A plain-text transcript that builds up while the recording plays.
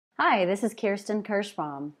Hi, this is Kirsten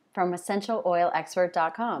Kirschbaum from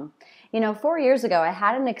EssentialOilExpert.com. 4 years ago, I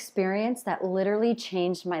had an experience that literally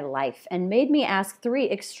changed my life and made me ask three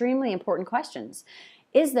extremely important questions.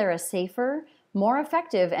 Is there a safer, more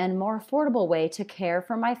effective, and more affordable way to care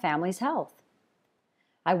for my family's health?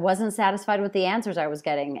 I wasn't satisfied with the answers I was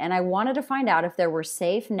getting, and I wanted to find out if there were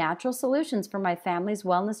safe, natural solutions for my family's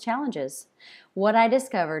wellness challenges. What I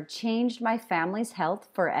discovered changed my family's health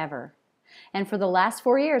forever. And for the last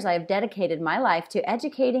 4 years, I have dedicated my life to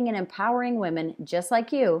educating and empowering women just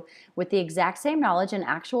like you with the exact same knowledge and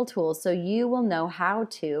actual tools so you will know how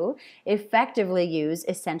to effectively use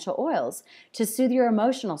essential oils to soothe your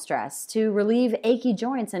emotional stress, to relieve achy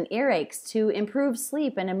joints and earaches, to improve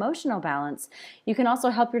sleep and emotional balance. You can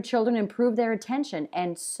also help your children improve their attention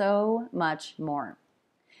and so much more.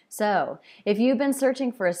 So, if you've been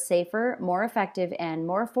searching for a safer, more effective, and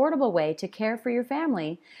more affordable way to care for your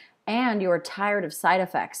family, and you're tired of side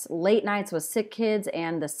effects, late nights with sick kids,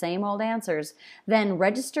 and the same old answers, then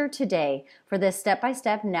register today for this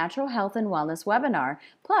step-by-step natural health and wellness webinar.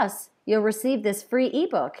 Plus, you'll receive this free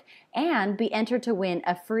ebook and be entered to win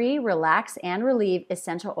a free Relax and Relieve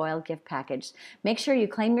Essential Oil gift package. Make sure you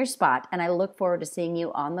claim your spot, and I look forward to seeing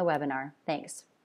you on the webinar. Thanks.